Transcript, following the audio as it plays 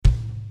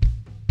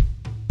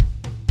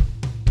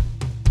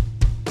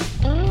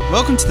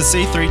Welcome to the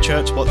C3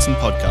 Church Watson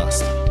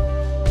podcast.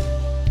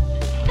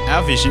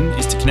 Our vision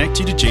is to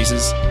connect you to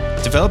Jesus,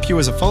 develop you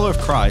as a follower of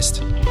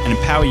Christ, and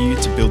empower you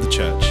to build the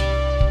church.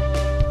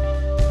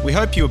 We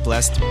hope you are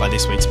blessed by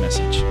this week's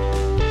message.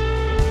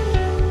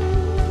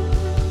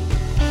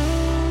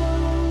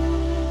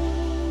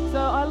 So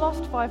I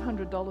lost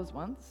 $500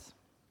 once.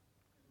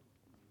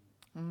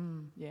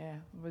 Yeah,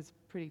 it was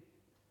pretty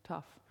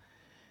tough.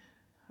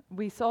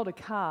 We sold a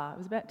car. It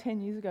was about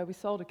 10 years ago. We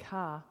sold a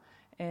car,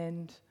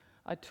 and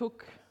I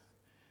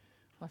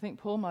think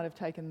Paul might have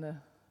taken the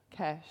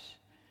cash,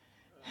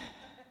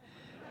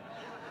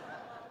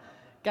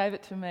 gave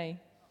it to me,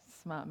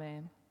 smart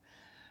man.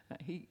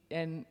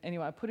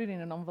 Anyway, I put it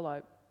in an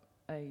envelope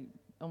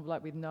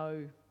with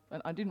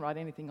and I didn't write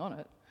anything on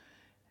it,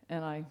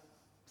 and I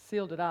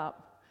sealed it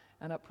up,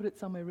 and I put it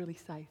somewhere really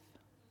safe.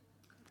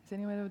 Has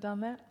anyone ever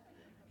done that?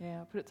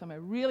 Yeah, I put it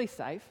somewhere really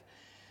safe.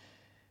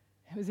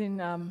 It was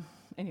in,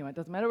 anyway, it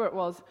doesn't matter where it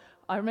was.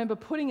 I remember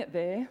putting it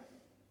there,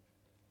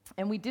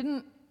 and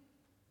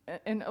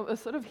and it was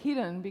sort of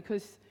hidden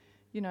because,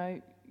 you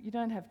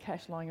don't have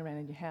cash lying around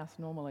in your house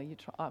normally.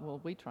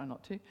 We try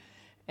not to.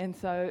 And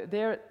so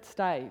there it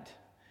stayed.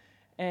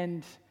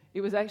 And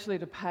it was actually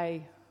to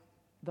pay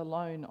the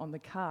loan on the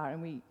car.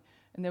 And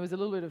there was a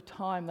little bit of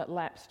time that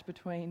lapsed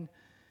between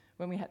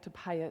when we had to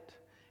pay it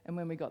and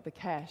when we got the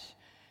cash.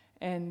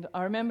 And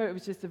I remember it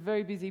was just a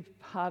very busy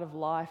part of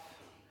life.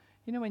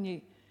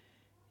 When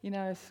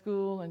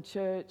school and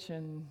church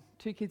and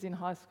 2 kids in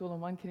high school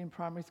and 1 kid in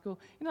primary school,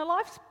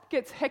 life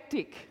gets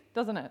hectic,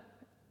 doesn't it?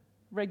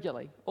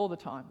 Regularly, all the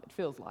time, it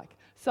feels like.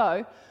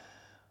 So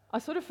I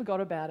sort of forgot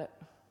about it.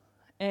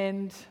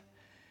 And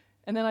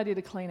then I did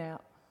a clean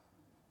out.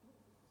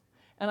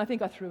 And I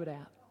think I threw it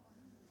out.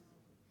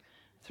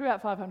 Threw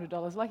out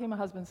 $500. Lucky my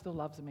husband still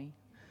loves me.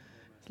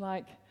 It's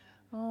like,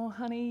 oh,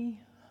 honey,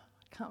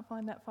 I can't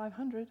find that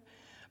 $500.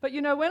 But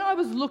when I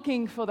was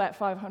looking for that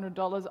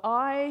 $500,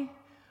 I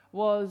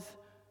was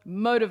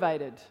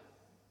motivated.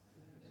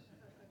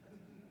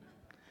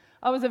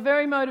 I was a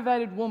very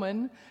motivated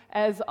woman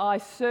as I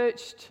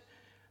searched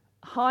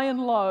high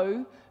and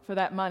low for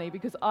that money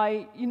because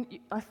I'm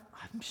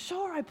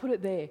sure I put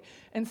it there.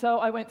 And so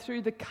I went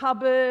through the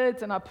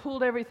cupboards and I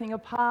pulled everything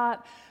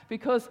apart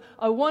because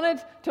I wanted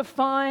to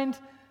find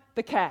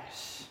the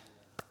cash.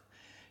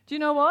 Do you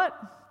know what?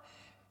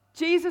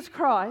 Jesus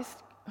Christ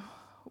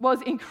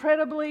was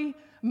incredibly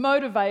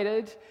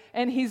motivated,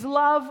 and his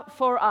love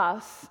for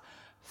us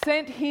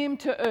sent him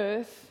to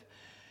earth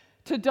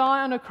to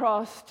die on a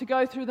cross, to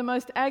go through the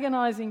most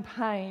agonizing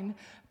pain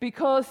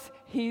because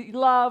he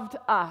loved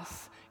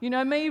us.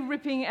 Me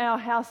ripping our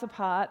house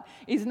apart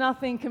is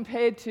nothing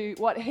compared to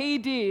what he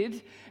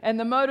did and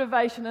the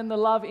motivation and the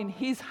love in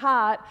his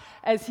heart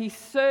as he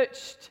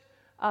searched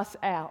us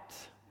out,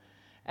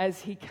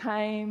 as he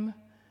came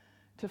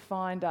to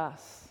find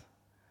us.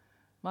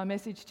 My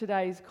message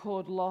today is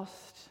called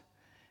Lost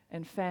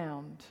and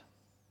Found.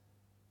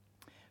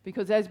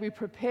 Because as we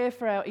prepare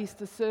for our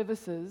Easter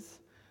services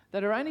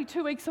that are only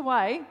 2 weeks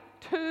away,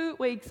 2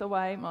 weeks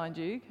away, mind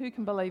you, who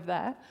can believe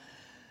that?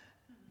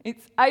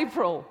 It's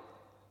April.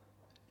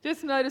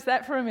 Just notice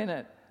that for a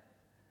minute.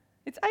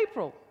 It's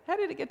April. How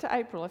did it get to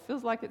April? It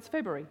feels like it's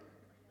February.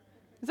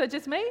 Is that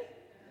just me?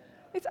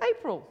 It's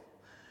April.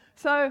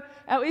 So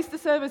our Easter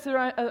services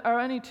are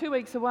only 2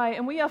 weeks away,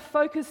 and we are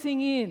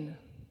focusing in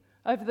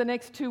over the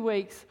next 2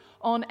 weeks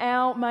on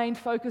our main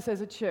focus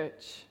as a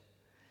church.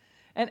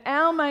 And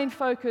our main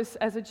focus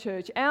as a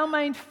church, our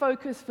main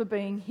focus for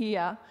being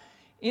here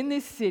in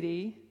this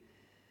city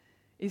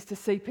is to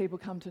see people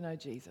come to know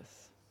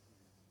Jesus.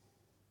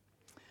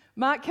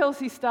 Mark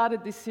Kelsey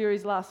started this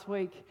series last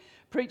week,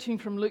 preaching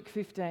from Luke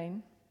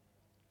 15,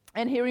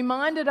 and he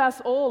reminded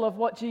us all of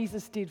what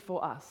Jesus did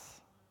for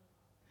us.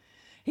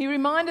 He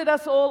reminded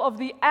us all of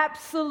the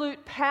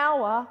absolute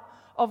power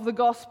of the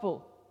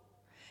gospel.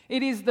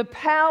 It is the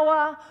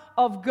power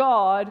of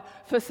God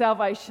for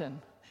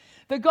salvation.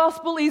 The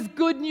gospel is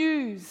good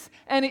news,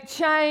 and it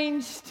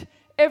changed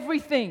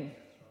everything.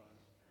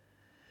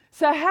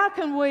 So how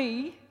can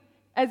we,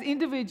 as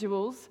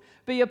individuals,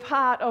 be a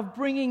part of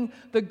bringing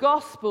the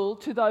gospel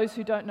to those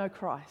who don't know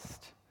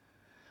Christ?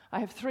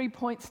 I have 3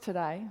 points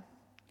today,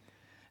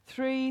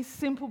 3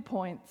 simple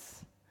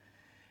points,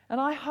 and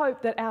I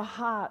hope that our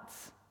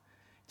hearts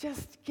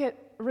just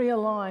get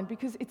realigned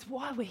because it's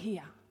why we're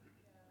here.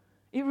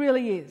 It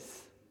really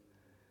is.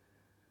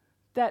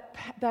 That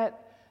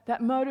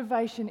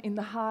motivation in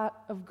the heart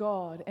of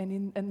God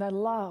and the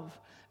love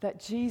that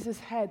Jesus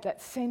had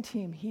that sent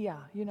him here,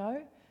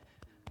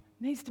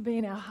 needs to be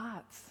in our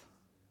hearts.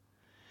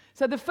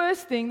 So the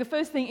first thing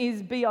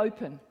is be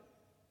open.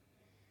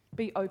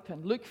 Be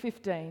open. Luke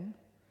 15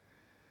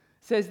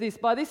 says this: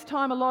 by this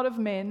time a lot of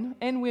men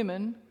and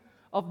women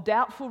of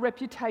doubtful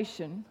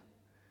reputation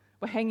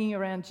were hanging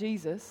around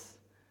Jesus,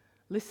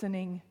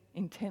 listening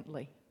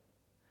intently.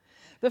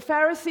 The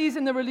Pharisees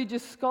and the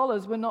religious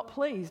scholars were not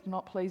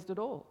pleased at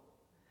all.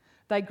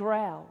 They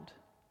growled.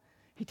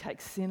 He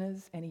takes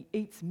sinners and he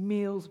eats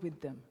meals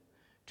with them,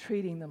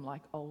 treating them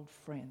like old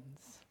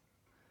friends.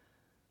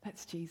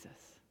 That's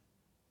Jesus.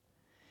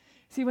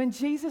 See, when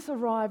Jesus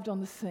arrived on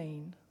the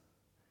scene,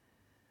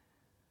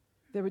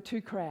 there were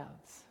two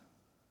crowds.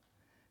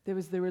 There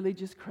was the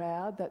religious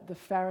crowd, that the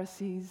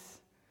Pharisees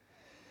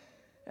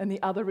and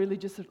the other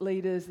religious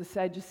leaders, the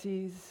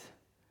Sadducees.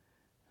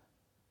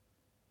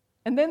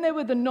 And then there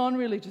were the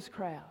non-religious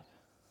crowd,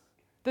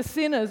 the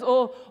sinners,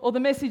 or the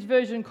Message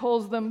version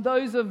calls them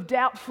those of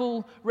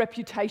doubtful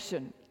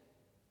reputation.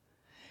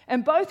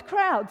 And both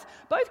crowds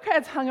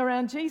hung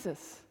around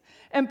Jesus.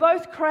 And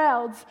both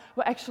crowds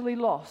were actually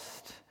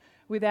lost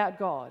without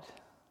God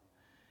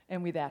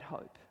and without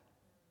hope.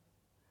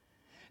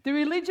 The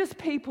religious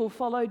people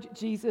followed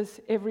Jesus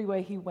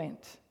everywhere he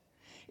went.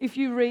 If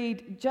you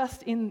read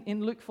just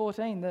in Luke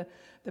 14,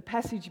 the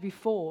passage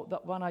before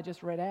that one I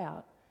just read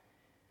out,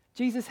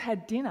 Jesus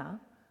had dinner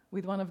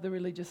with one of the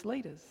religious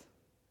leaders.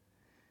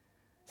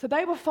 So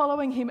they were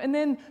following him, and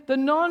then the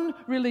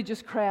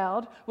non-religious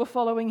crowd were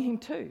following him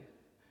too.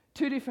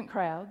 Two different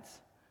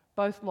crowds,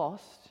 both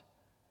lost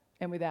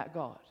and without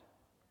God.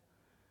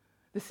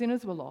 The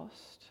sinners were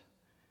lost,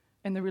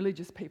 and the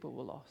religious people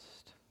were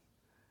lost.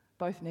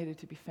 Both needed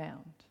to be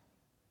found.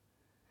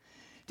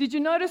 Did you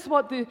notice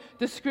what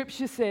the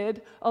scripture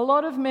said? A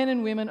lot of men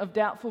and women of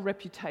doubtful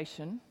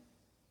reputation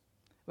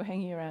were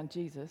hanging around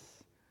Jesus,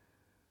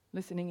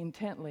 listening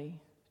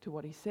intently to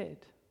what he said.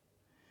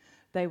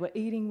 They were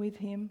eating with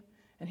him,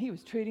 and he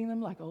was treating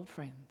them like old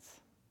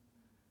friends.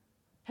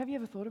 Have you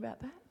ever thought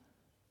about that?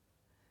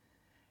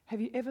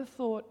 Have you ever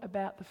thought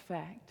about the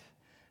fact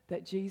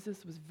that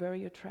Jesus was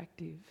very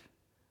attractive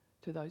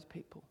to those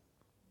people?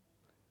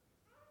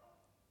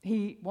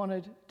 He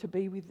wanted to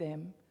be with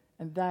them,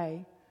 and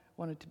they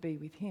wanted to be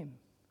with him.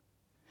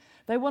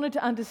 They wanted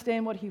to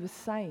understand what he was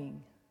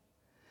saying.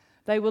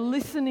 They were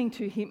listening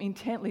to him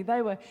intently.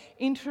 They were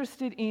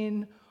interested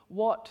in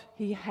what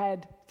he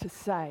had to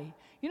say.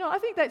 You know, I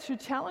think that should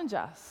challenge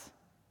us.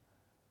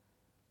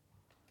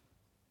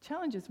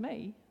 Challenges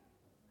me.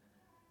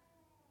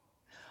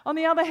 On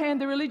the other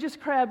hand, the religious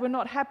crowd were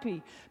not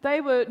happy.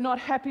 They were not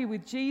happy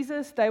with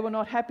Jesus. They were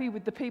not happy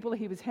with the people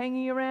he was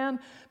hanging around.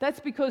 That's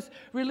because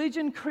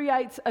religion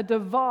creates a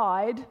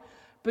divide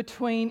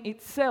between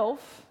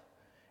itself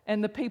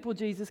and the people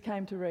Jesus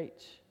came to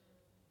reach.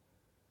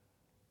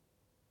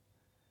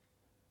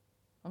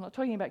 I'm not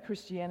talking about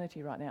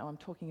Christianity right now. I'm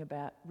talking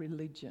about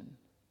religion.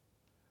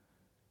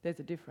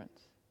 There's a difference.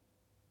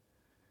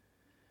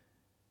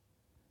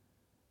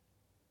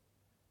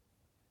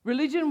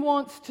 Religion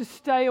wants to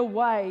stay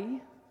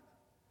away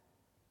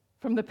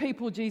from the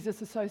people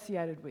Jesus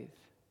associated with,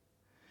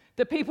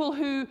 the people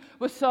who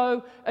were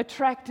so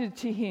attracted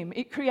to him.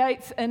 It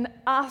creates an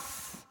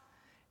us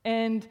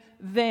and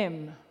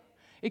them.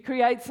 It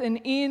creates an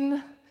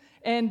in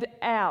and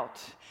out.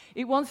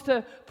 It wants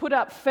to put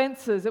up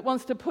fences. It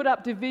wants to put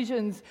up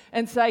divisions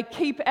and say,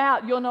 keep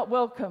out, you're not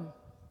welcome.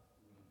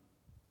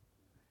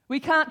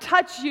 We can't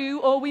touch you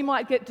or we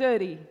might get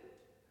dirty.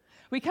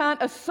 We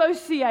can't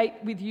associate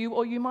with you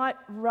or you might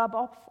rub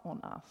off on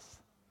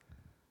us.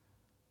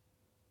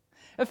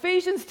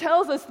 Ephesians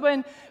tells us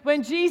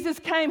when Jesus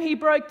came, he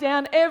broke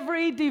down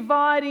every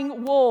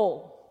dividing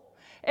wall,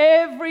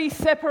 every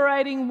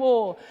separating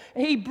wall.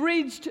 He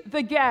bridged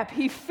the gap.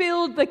 He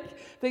filled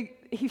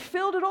he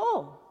filled it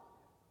all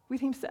with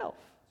himself.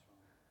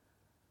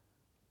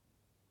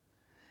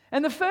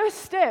 And the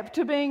first step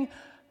to being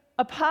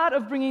a part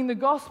of bringing the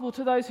gospel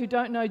to those who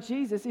don't know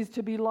Jesus is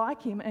to be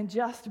like him and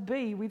just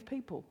be with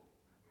people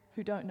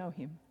who don't know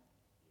him.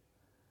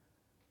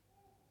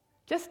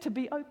 Just to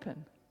be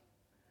open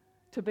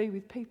to be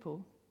with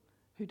people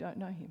who don't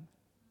know him.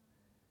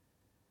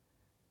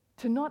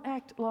 To not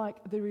act like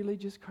the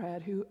religious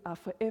crowd who are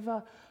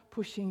forever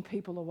pushing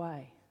people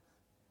away.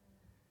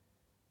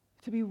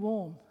 To be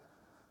warm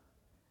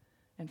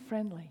and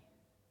friendly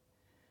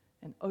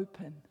and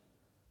open.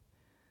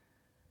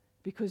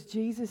 Because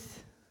Jesus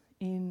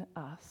in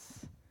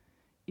us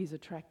is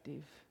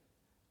attractive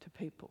to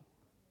people.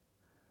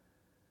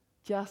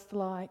 Just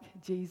like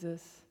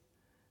Jesus,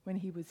 when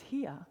he was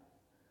here,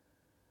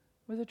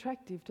 was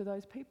attractive to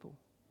those people.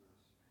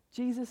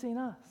 Jesus in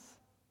us.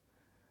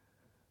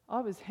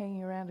 I was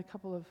hanging around a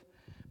couple of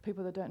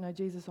people that don't know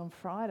Jesus on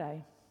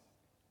Friday,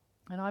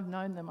 and I've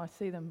known them, I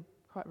see them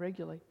quite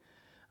regularly,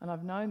 and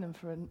I've known them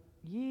for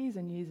years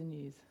and years and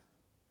years.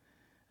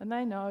 And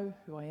they know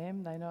who I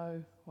am, they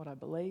know what I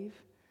believe.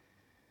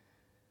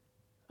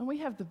 And we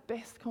have the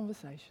best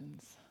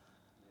conversations.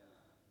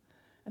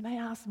 And they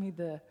ask me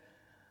the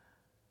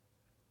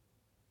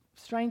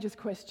strangest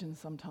questions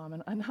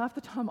sometimes, and half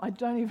the time I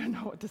don't even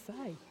know what to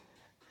say.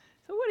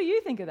 So what do you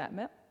think of that,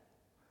 Mel?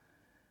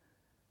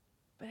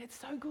 But it's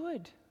so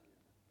good.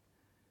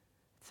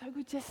 It's so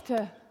good just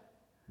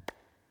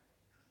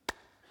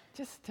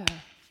to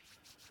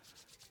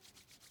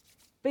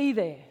be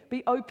there,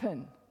 be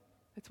open.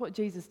 That's what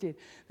Jesus did.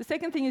 The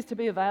second thing is to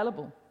be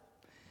available.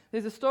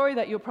 There's a story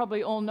that you'll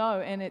probably all know,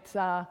 and it's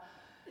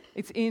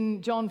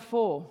in John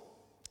 4,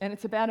 and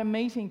it's about a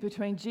meeting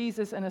between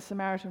Jesus and a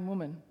Samaritan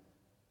woman.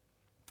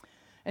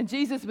 And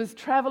Jesus was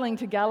traveling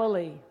to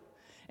Galilee,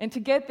 and to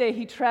get there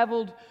he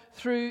traveled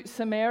through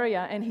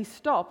Samaria, and he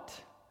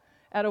stopped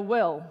at a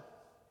well.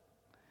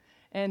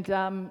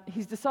 And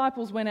his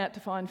disciples went out to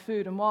find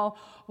food. And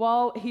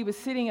while he was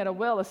sitting at a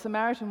well, a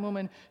Samaritan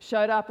woman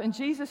showed up, and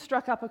Jesus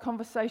struck up a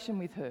conversation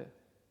with her.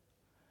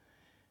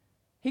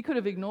 He could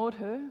have ignored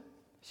her.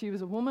 She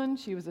was a woman,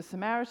 she was a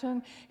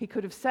Samaritan. He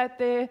could have sat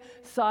there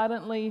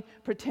silently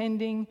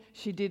pretending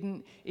she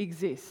didn't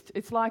exist.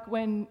 It's like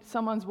when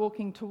someone's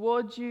walking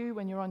towards you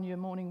when you're on your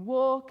morning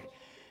walk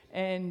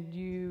and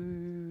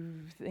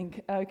you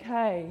think,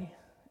 okay,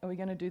 are we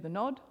going to do the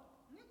nod?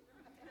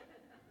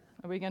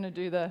 Are we going to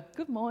do the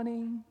good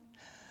morning?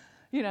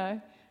 You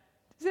know,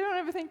 does anyone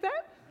ever think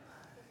that?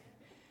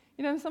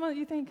 You know, someone that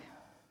you think,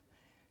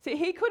 see,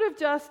 he could have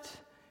just,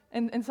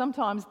 and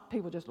sometimes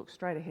people just look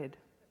straight ahead.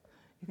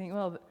 You think,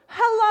 well,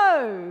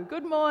 hello,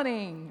 good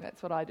morning.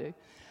 That's what I do.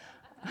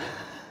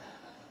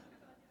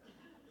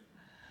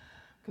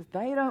 Because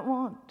they don't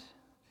want.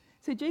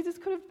 See, Jesus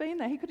could have been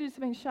there. He could have just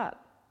been shut,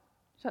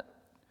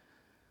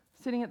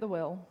 sitting at the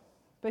well.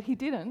 But he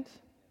didn't.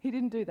 He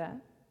didn't do that.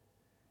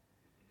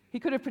 He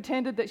could have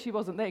pretended that she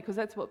wasn't there, because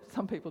that's what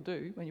some people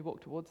do when you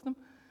walk towards them.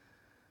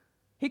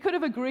 He could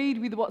have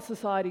agreed with what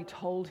society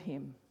told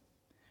him,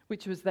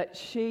 which was that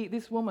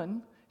this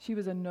woman, she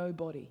was a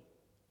nobody.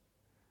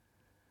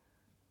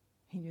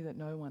 He knew that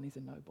no one is a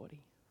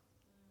nobody.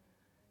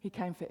 He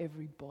came for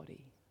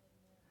everybody.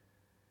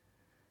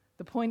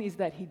 The point is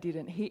that he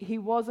didn't. He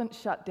wasn't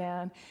shut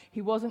down.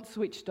 He wasn't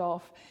switched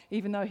off,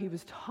 even though he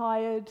was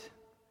tired.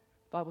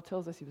 The Bible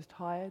tells us he was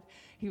tired.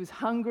 He was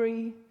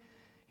hungry.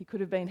 He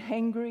could have been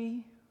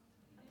hangry,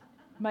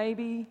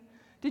 maybe.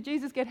 Did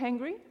Jesus get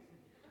hangry?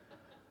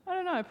 I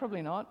don't know,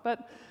 probably not.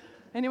 But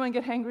anyone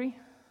get hangry?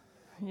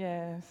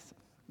 Yes,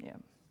 yeah.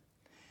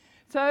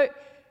 So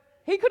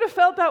he could have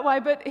felt that way,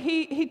 but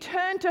he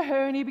turned to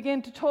her and he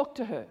began to talk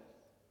to her.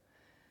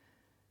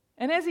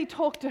 And as he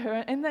talked to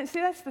her, and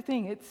that's the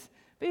thing, it's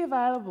be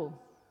available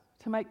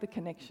to make the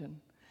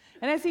connection.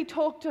 And as he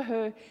talked to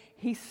her,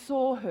 he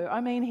saw her. I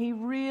mean, he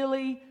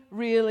really,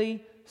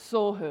 really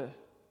saw her.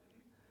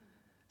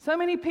 So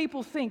many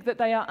people think that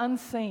they are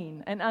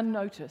unseen and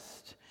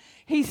unnoticed.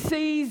 He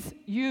sees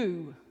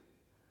you.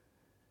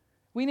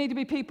 We need to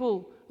be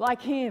people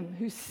like him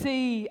who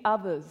see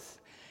others.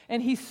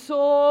 And he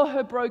saw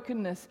her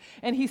brokenness,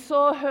 and he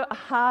saw her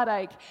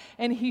heartache,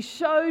 and he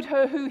showed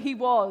her who he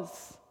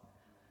was.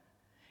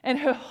 And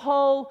her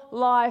whole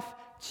life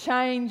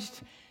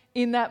changed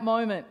in that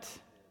moment.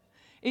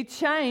 It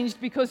changed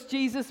because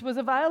Jesus was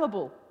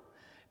available,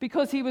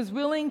 because he was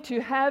willing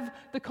to have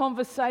the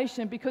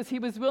conversation, because he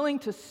was willing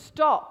to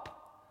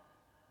stop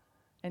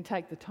and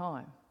take the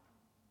time.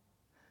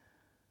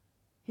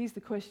 Here's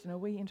the question: are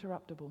we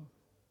interruptible?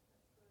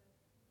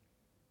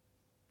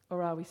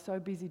 Or are we so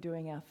busy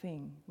doing our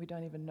thing, we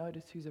don't even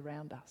notice who's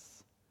around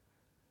us?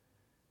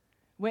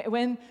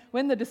 When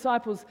the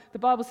disciples, the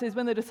Bible says,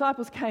 when the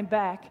disciples came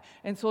back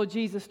and saw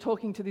Jesus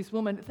talking to this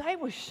woman, they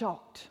were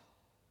shocked.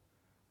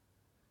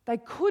 They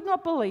could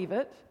not believe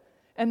it,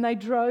 and they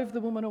drove the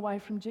woman away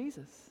from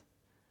Jesus.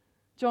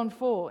 John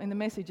 4, in the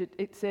Message,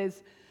 it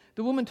says,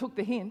 the woman took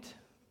the hint.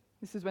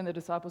 This is when the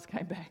disciples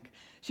came back.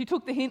 She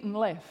took the hint and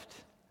left.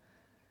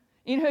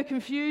 In her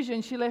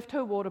confusion, she left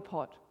her water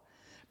pot.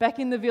 Back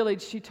in the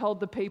village, she told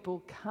the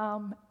people,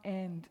 come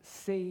and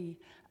see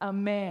a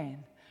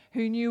man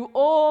who knew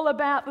all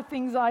about the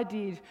things I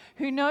did,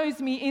 who knows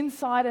me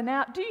inside and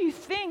out. Do you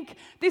think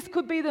this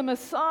could be the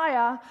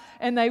Messiah?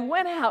 And they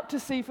went out to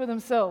see for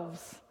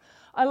themselves.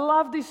 I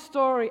love this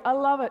story. I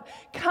love it.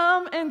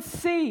 Come and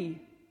see.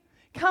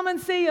 Come and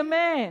see a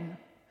man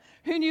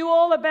who knew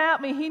all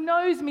about me. He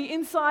knows me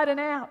inside and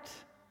out.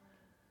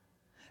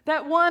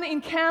 That one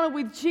encounter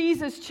with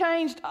Jesus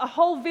changed a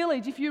whole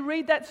village. If you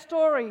read that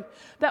story,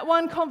 that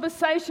one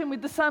conversation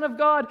with the Son of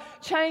God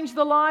changed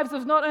the lives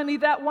of not only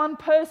that one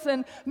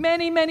person,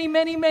 many, many,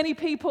 many, many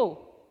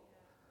people.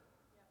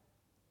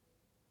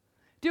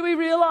 Do we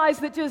realize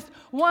that just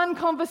one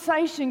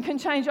conversation can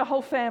change a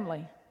whole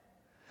family,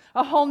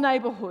 a whole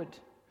neighborhood,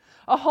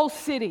 a whole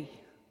city?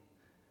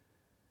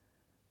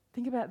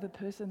 Think about the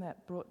person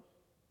that brought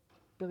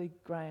Billy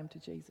Graham to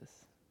Jesus.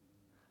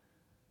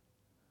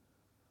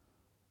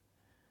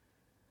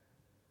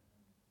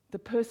 The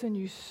person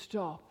you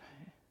stop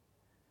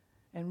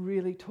and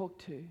really talk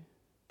to,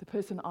 the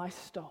person I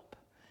stop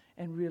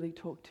and really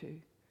talk to,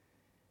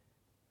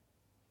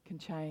 can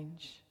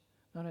change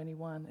not only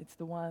one, it's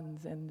the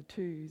ones and the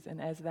twos, and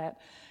as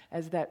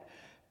that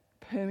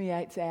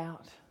permeates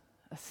out,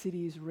 a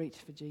city is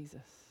reached for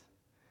Jesus.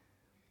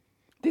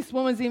 This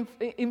woman's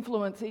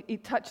influence,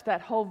 it touched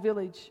that whole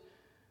village.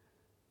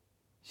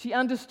 She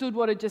understood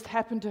what had just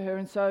happened to her,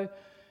 and so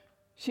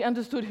she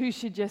understood who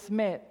she'd just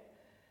met.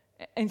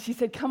 And she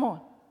said, come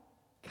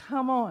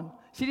on.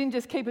 She didn't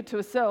just keep it to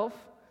herself.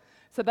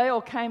 So they all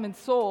came and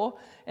saw.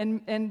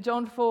 And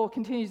John 4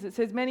 continues. It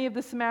says, many of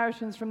the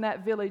Samaritans from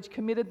that village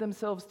committed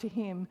themselves to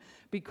him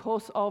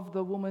because of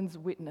the woman's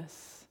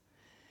witness.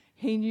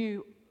 He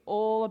knew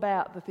all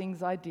about the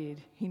things I did.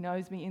 He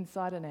knows me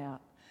inside and out.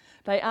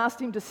 They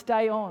asked him to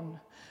stay on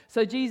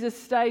So Jesus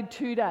stayed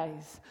 2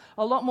 days.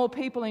 A lot more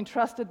people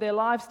entrusted their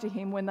lives to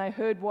him when they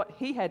heard what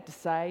he had to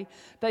say.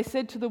 They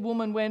said to the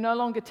woman, "We're no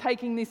longer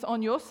taking this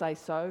on your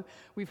say-so.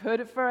 We've heard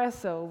it for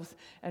ourselves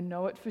and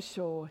know it for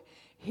sure.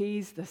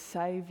 He's the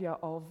Saviour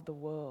of the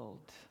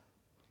world."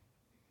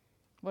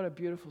 What a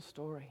beautiful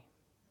story.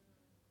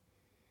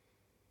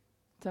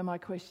 So my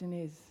question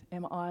is,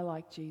 am I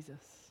like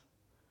Jesus,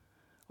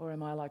 or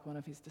am I like one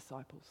of his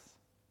disciples?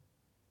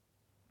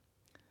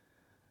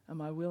 Am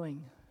I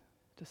willing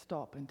to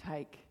stop and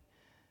take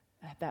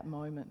at that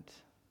moment?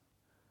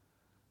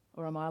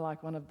 Or am I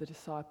like one of the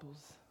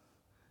disciples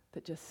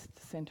that just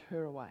sent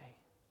her away?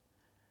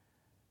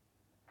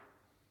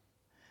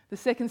 The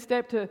second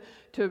step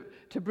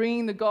to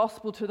bringing the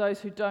gospel to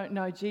those who don't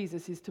know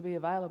Jesus is to be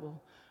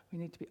available. We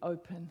need to be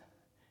open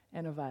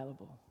and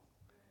available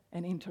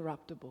and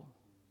interruptible,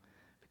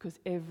 because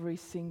every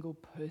single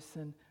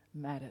person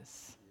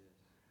matters.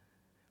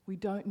 We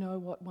don't know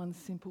what one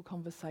simple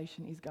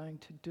conversation is going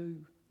to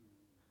do.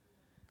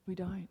 We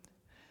don't.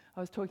 I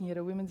was talking at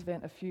a women's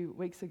event a few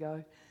weeks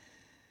ago,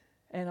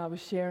 and I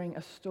was sharing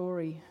a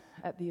story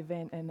at the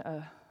event, and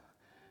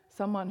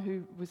someone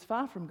who was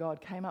far from God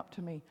came up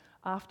to me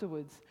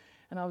afterwards,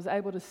 and I was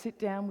able to sit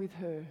down with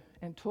her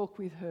and talk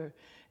with her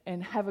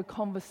and have a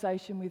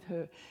conversation with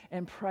her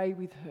and pray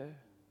with her.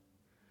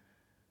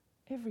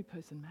 Every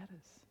person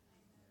matters.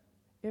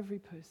 Every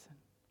person.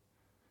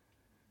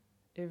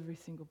 Every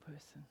single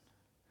person.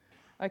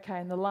 Okay,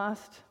 and the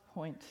last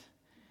point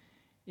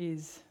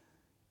is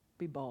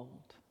be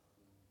bold.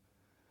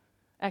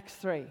 Acts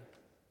 3.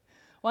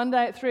 One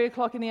day at 3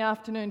 o'clock in the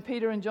afternoon,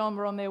 Peter and John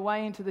were on their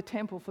way into the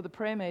temple for the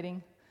prayer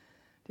meeting.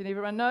 Did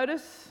everyone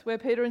notice where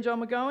Peter and John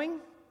were going?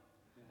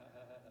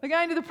 They're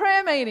going to the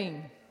prayer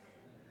meeting.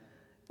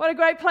 What a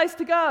great place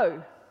to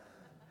go.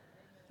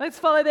 Let's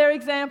follow their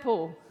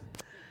example.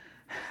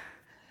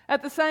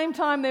 At the same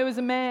time, there was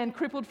a man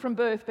crippled from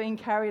birth being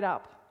carried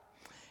up.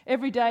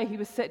 Every day he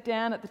was set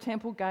down at the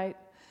temple gate,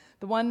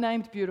 the one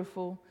named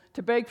Beautiful,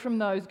 to beg from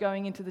those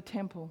going into the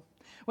temple.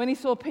 When he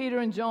saw Peter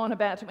and John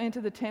about to enter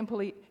the temple,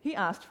 he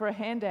asked for a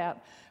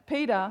handout.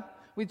 Peter,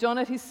 with John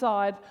at his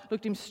side,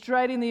 looked him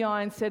straight in the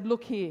eye and said,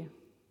 "Look here."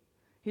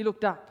 He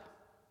looked up,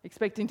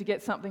 expecting to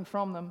get something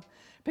from them.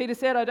 Peter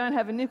said, "I don't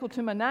have a nickel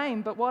to my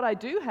name, but what I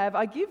do have,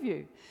 I give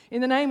you. In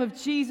the name of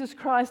Jesus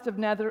Christ of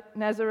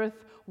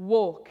Nazareth,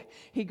 walk."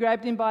 He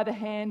grabbed him by the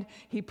hand,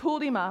 he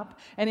pulled him up,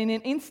 and in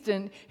an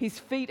instant, his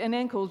feet and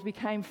ankles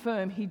became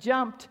firm. He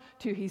jumped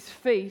to his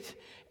feet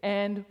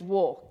and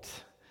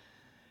walked.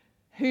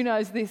 Who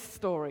knows this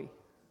story?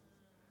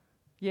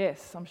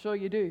 Yes, I'm sure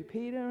you do.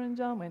 Peter and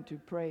John went to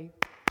pray.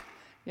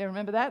 Yeah,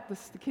 remember that?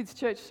 The kids'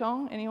 church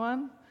song?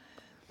 Anyone?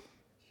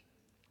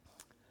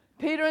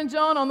 Peter and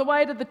John on the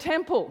way to the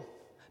temple,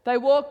 they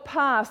walked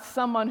past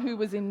someone who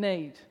was in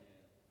need.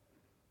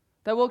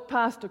 They walked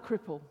past a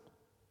cripple,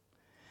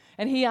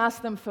 and he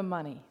asked them for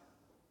money.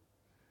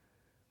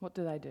 What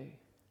do?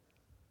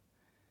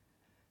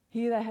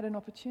 Here they had an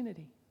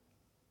opportunity.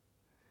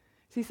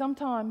 See,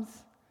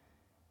 sometimes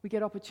we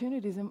get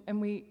opportunities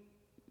and we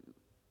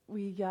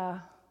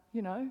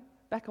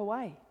back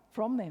away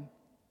from them.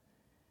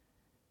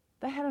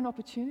 They had an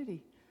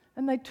opportunity,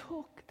 and they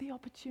took the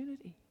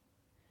opportunity.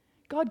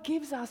 God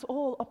gives us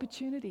all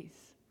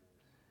opportunities.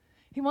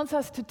 He wants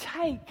us to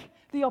take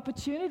the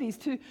opportunities,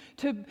 to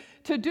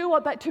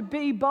to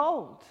be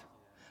bold.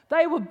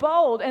 They were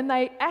bold and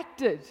they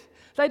acted.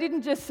 They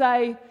didn't just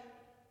say,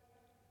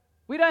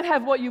 "We don't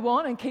have what you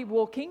want," and keep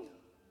walking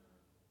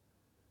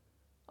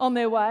on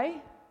their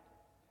way.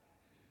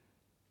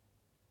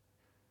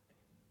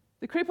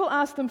 The cripple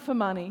asked them for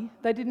money.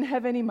 They didn't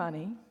have any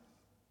money.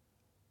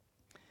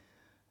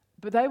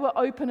 But they were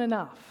open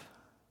enough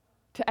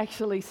to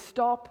actually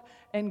stop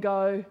and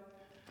go,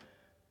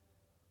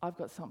 "I've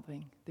got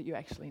something that you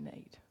actually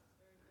need."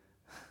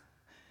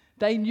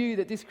 They knew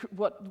that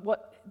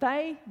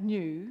they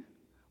knew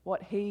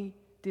what he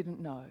didn't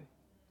know.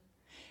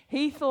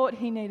 He thought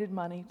he needed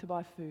money to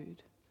buy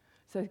food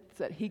so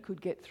that he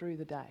could get through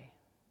the day.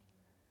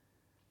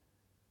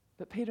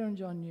 But Peter and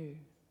John knew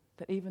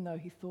that even though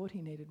he thought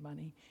he needed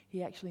money,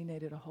 he actually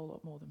needed a whole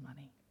lot more than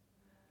money.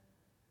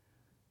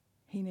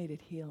 He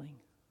needed healing.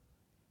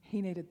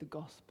 He needed the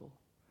gospel.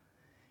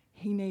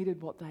 He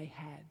needed what they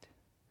had,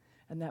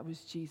 and that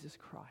was Jesus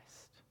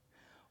Christ.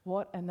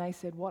 And they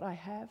said, "What I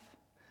have,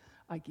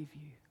 I give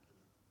you."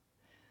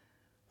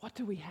 What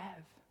do we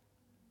have?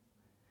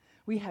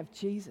 We have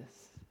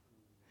Jesus.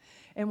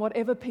 And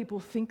whatever people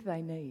think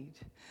they need,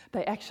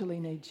 they actually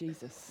need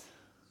Jesus.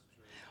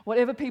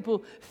 Whatever people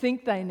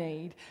think they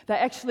need, they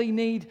actually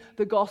need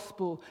the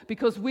gospel,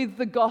 because with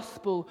the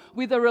gospel,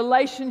 with a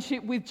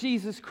relationship with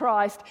Jesus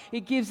Christ,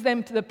 it gives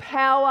them the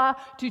power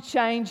to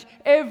change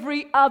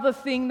every other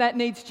thing that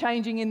needs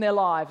changing in their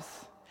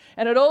lives.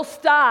 And it all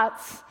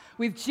starts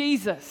with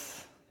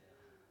Jesus.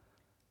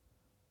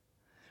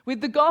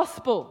 With the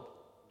gospel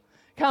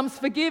comes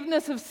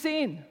forgiveness of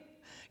sin,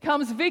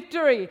 comes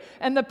victory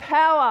and the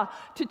power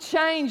to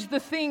change the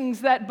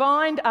things that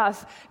bind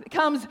us.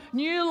 Comes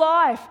new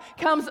life,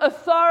 comes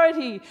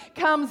authority,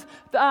 comes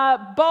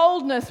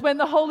boldness when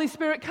the Holy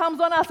Spirit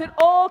comes on us. It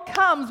all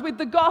comes with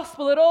the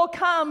gospel. It all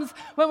comes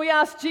when we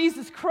ask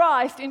Jesus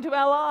Christ into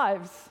our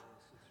lives.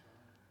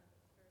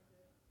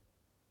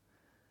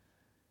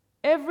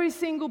 Every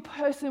single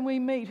person we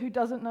meet who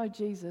doesn't know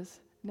Jesus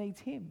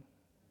needs him.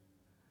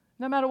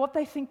 No matter what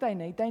they think they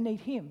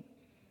need him.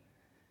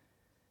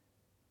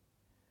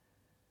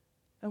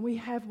 And we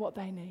have what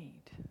they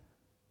need.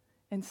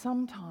 And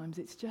sometimes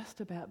it's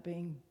just about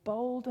being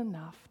bold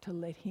enough to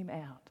let him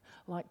out,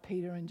 like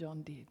Peter and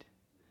John did.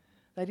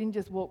 They didn't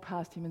just walk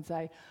past him and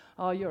say,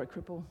 "Oh, you're a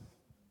cripple."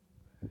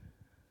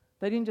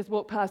 They didn't just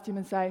walk past him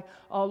and say,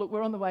 "Oh, look,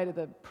 we're on the way to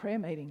the prayer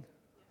meeting."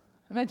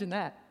 Imagine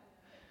that.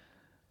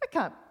 I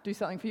can't do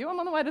something for you. I'm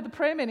on the way to the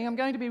prayer meeting. I'm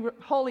going to be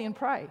holy and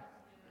pray.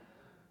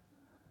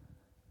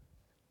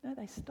 No,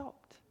 they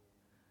stopped.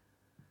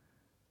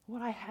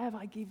 What I have,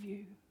 I give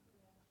you.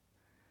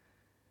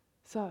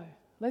 So,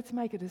 let's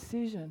make a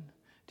decision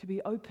to be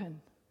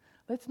open.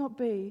 Let's not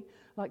be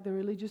like the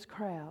religious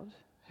crowd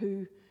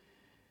who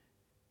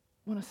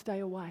want to stay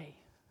away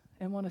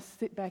and want to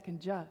sit back and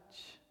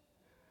judge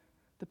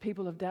the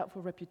people of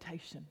doubtful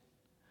reputation.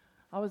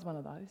 I was one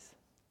of those.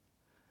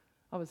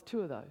 I was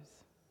two of those.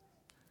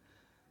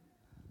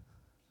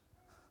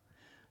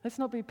 Let's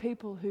not be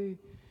people who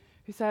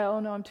say, "Oh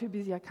no, I'm too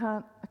busy. I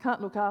can't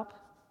look up.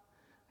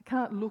 I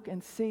can't look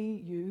and see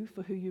you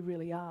for who you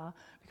really are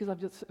because I've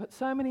just got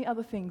so many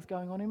other things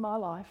going on in my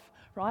life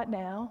right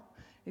now.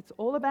 It's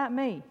all about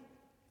me."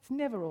 It's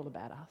never all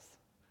about us.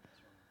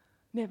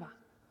 Never.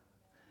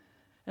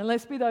 And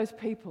let's be those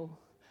people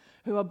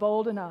who are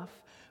bold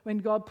enough when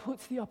God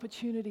puts the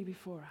opportunity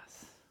before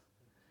us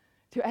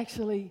to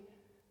actually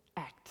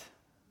act,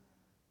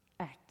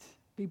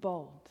 be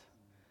bold.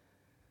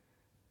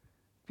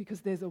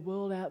 Because there's a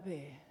world out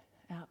there,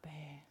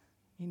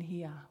 in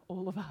here,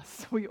 all of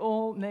us. We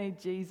all need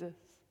Jesus.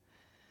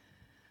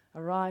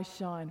 Arise,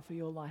 shine, for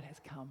your light has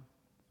come.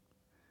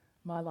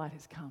 My light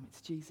has come.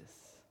 It's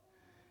Jesus.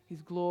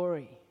 His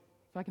glory.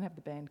 If I can have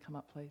the band come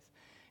up, please.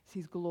 It's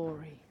his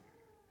glory.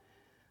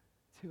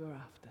 It's who we're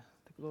after,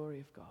 the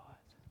glory of God.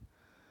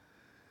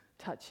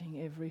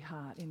 Touching every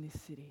heart in this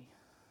city.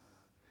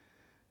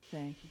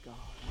 Thank you, God.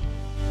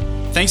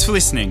 Thanks for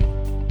listening.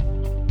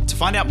 To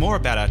find out more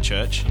about our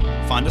church,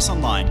 find us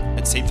online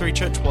at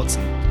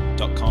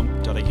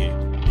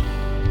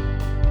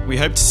c3churchwatson.com.au. We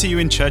hope to see you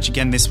in church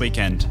again this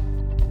weekend.